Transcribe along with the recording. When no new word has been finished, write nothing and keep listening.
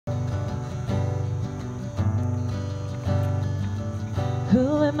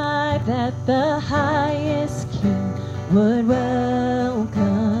Who am I that the highest King would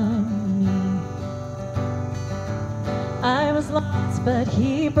welcome me? I was lost, but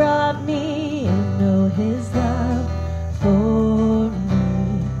he brought me in. Oh, his love for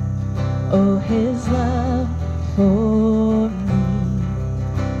me. Oh, his love for me.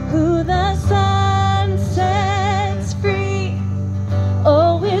 Who the Son sets free,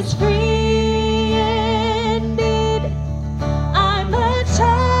 oh, is free indeed. I'm a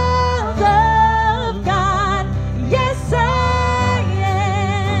child of God, yes I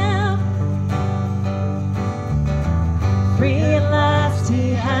am. Free at last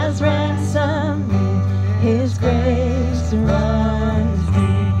he has ransomed me, his grace runs deep.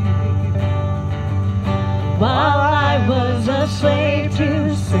 While I was a slave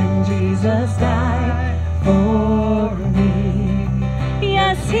to sin, Jesus died for me.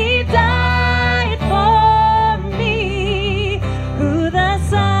 Yes, he died for me. Who the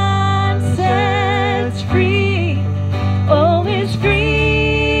Son sets free, oh, is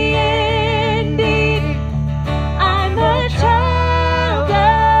free indeed. I'm a child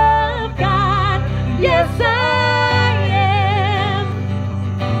of God, yes I am.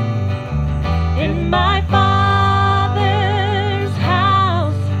 In my Father's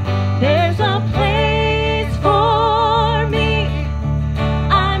house, there's a place for me.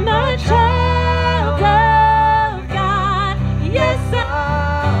 I'm a child of God, yes I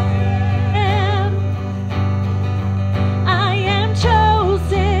am. I am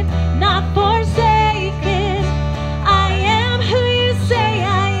chosen, not forsaken. I am who you say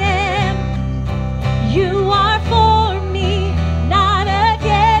I am. You are for me, not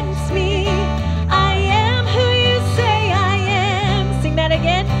against me. I am who you say I am. Sing that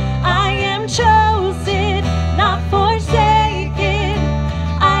again. I am chosen, not forsaken.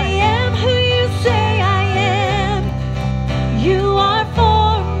 I am who you say I am. You are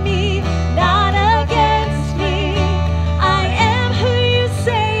for me, not against me. I am who you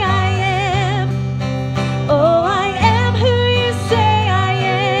say I am. Oh, I am who you say I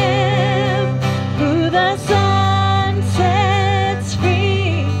am. Who the Son sets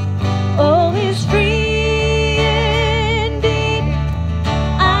free, oh, is free indeed.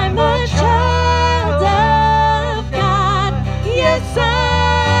 I'm a child of God, yes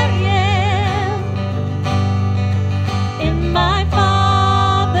I am. In my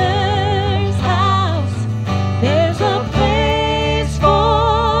Father's house, there's a place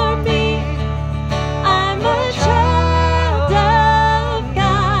for me. I'm a child of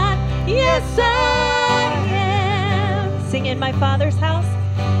God, yes I am. Sing, in my Father's house.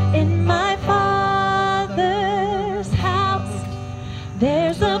 In my Father's house,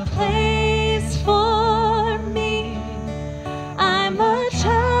 there's a place for me. I'm a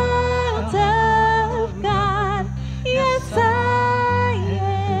child of God, yes I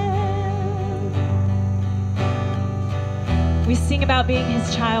am. We sing about being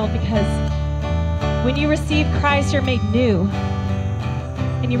his child because when you receive Christ, you're made new.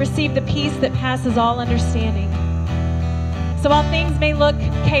 And you receive the peace that passes all understanding. So while things may look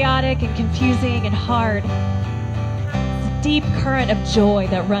chaotic and confusing and hard, it's a deep current of joy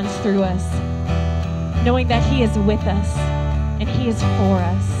that runs through us, knowing that he is with us and he is for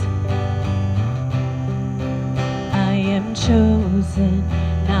us. I am chosen,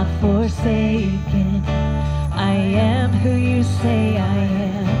 not forsaken. I am who you say I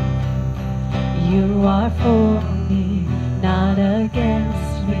am. You are for me, not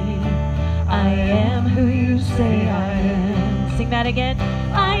against me. I am who you say I am. Sing that again.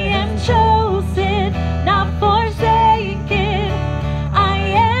 I am chosen, not forsaken. I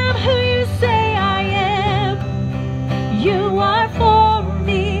am who you say I am. You are for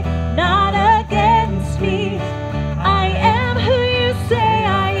me, not against me. I am who you say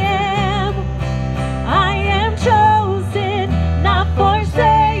I am. I am chosen, not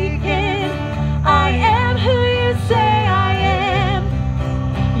forsaken. I am who you say I am.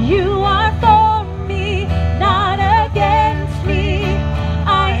 You are for me, not against me.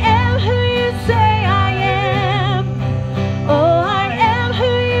 I am who you say I am.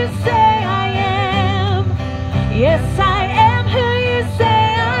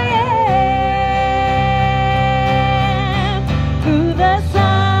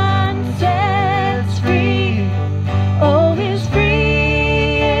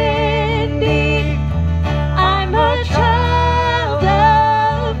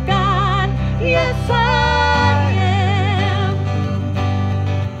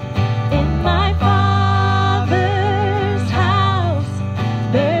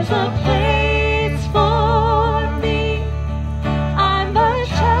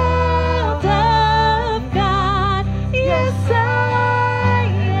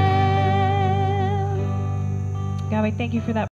 God, we thank you for that